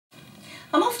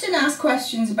I'm often asked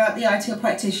questions about the ITIL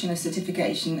Practitioner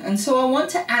certification, and so I want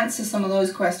to answer some of those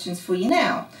questions for you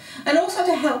now, and also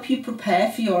to help you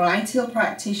prepare for your ITIL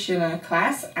Practitioner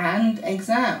class and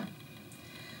exam.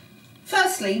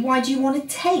 Firstly, why do you want to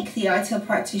take the ITIL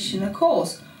Practitioner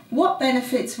course? What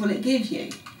benefits will it give you?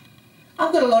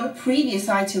 I've got a lot of previous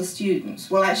ITIL students,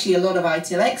 well actually a lot of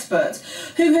ITIL experts,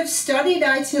 who have studied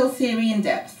ITIL theory in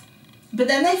depth. But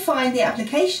then they find the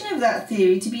application of that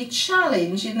theory to be a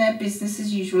challenge in their business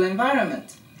as usual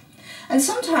environment. And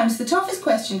sometimes the toughest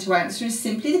question to answer is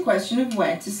simply the question of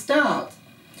where to start.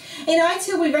 In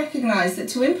ITIL we recognise that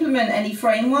to implement any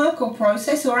framework or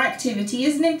process or activity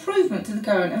is an improvement to the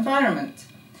current environment.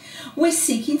 We're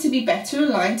seeking to be better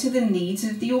aligned to the needs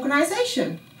of the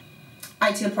organisation.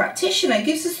 ITIL Practitioner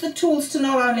gives us the tools to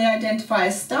not only identify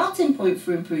a starting point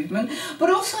for improvement,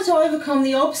 but also to overcome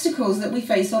the obstacles that we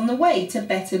face on the way to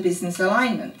better business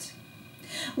alignment.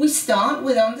 We start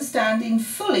with understanding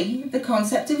fully the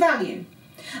concept of value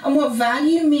and what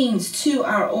value means to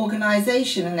our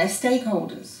organisation and their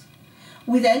stakeholders.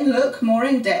 We then look more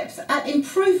in depth at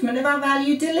improvement of our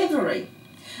value delivery,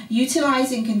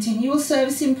 utilising continual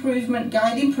service improvement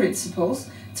guiding principles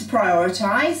to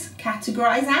prioritise,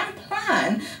 categorise and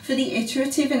plan for the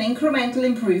iterative and incremental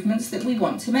improvements that we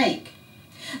want to make.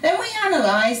 Then we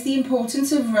analyse the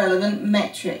importance of relevant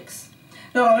metrics,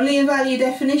 not only in value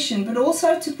definition but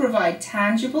also to provide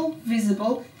tangible,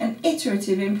 visible and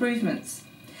iterative improvements.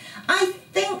 I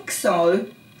think so.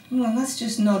 Well, that's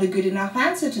just not a good enough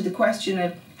answer to the question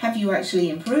of have you actually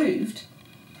improved?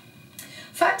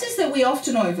 Factors that we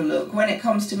often overlook when it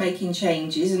comes to making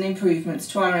changes and improvements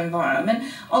to our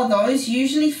environment are those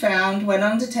usually found when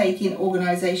undertaking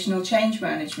organisational change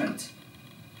management.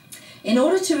 In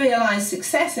order to realise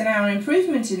success in our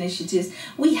improvement initiatives,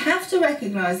 we have to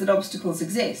recognise that obstacles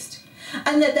exist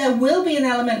and that there will be an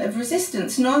element of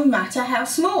resistance no matter how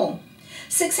small.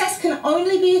 Success can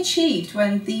only be achieved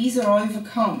when these are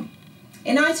overcome.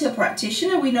 In ITIL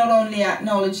Practitioner, we not only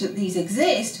acknowledge that these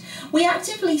exist, we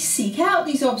actively seek out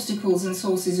these obstacles and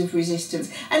sources of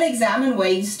resistance and examine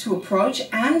ways to approach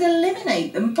and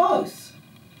eliminate them both.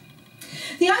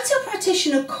 The ITIL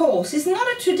Practitioner course is not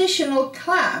a traditional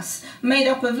class made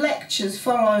up of lectures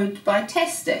followed by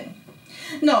testing.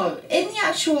 No, in the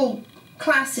actual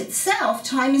class itself,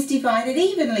 time is divided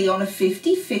evenly on a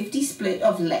 50-50 split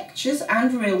of lectures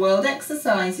and real-world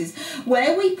exercises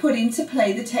where we put into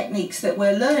play the techniques that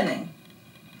we're learning.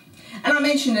 And I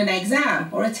mentioned an exam,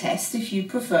 or a test if you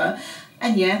prefer,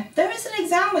 and yeah, there is an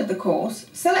exam with the course,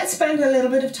 so let's spend a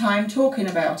little bit of time talking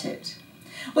about it.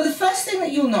 Well, the first thing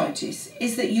that you'll notice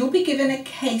is that you'll be given a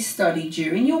case study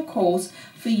during your course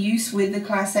for use with the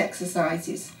class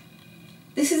exercises.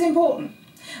 This is important,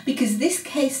 because this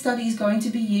case study is going to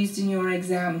be used in your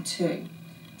exam too.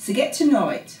 So get to know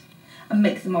it and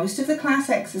make the most of the class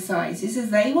exercises,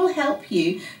 as they will help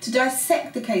you to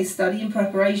dissect the case study in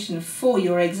preparation for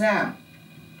your exam.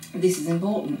 This is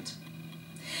important.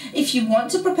 If you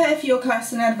want to prepare for your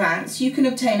class in advance, you can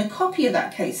obtain a copy of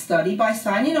that case study by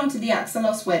signing on to the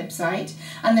Axelos website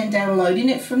and then downloading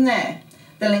it from there.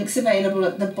 The link's available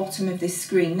at the bottom of this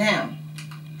screen now.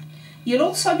 You'll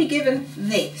also be given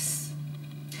this.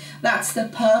 That's the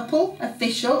purple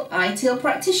official ITIL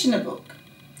Practitioner book.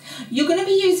 You're going to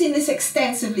be using this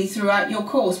extensively throughout your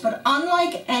course, but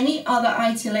unlike any other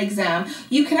ITIL exam,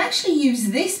 you can actually use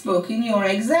this book in your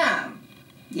exam.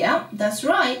 Yeah, that's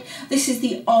right. This is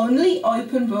the only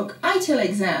open book ITIL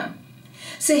exam.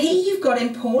 So here you've got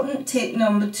important tip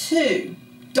number 2.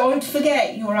 Don't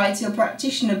forget your ITIL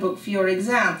Practitioner book for your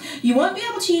exam. You won't be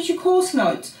able to use your course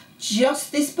notes,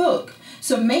 just this book.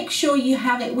 So make sure you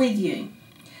have it with you.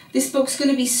 This book's going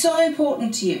to be so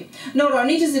important to you. Not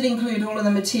only does it include all of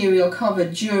the material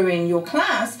covered during your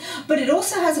class, but it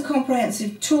also has a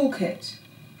comprehensive toolkit.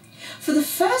 For the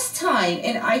first time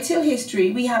in ITIL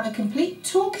history, we have a complete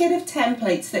toolkit of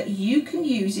templates that you can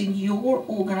use in your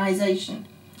organisation.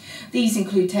 These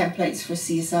include templates for a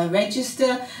CSI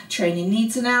register, training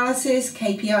needs analysis,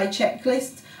 KPI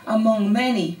checklists, among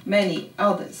many, many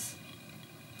others.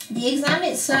 The exam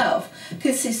itself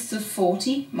consists of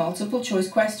 40 multiple choice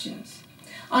questions.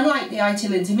 Unlike the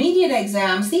ITIL intermediate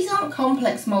exams, these aren't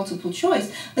complex multiple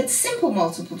choice, but simple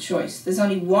multiple choice. There's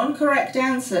only one correct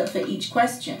answer for each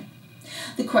question.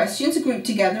 The questions are grouped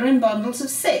together in bundles of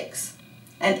 6,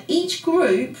 and each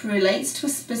group relates to a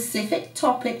specific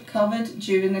topic covered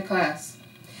during the class.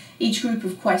 Each group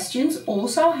of questions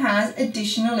also has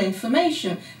additional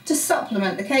information to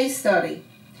supplement the case study.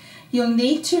 You'll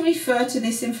need to refer to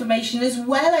this information as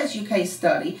well as your case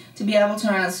study to be able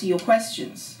to answer your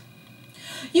questions.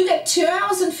 You get 2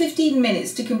 hours and 15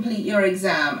 minutes to complete your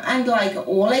exam, and like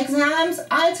all exams,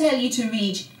 I tell you to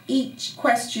read each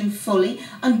question fully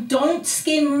and don't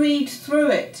skim read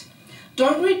through it.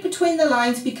 Don't read between the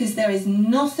lines because there is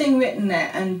nothing written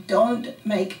there, and don't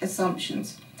make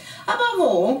assumptions. Above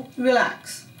all,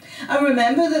 relax. And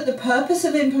remember that the purpose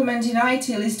of implementing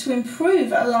ITIL is to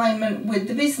improve alignment with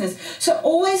the business. So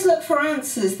always look for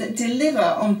answers that deliver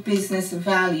on business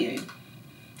value.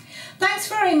 Thanks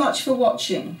very much for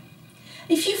watching.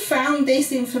 If you found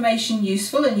this information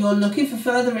useful and you're looking for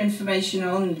further information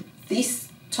on this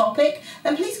topic,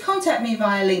 then please contact me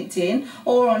via LinkedIn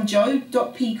or on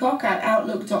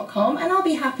jo.peacock@outlook.com, and I'll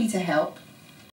be happy to help.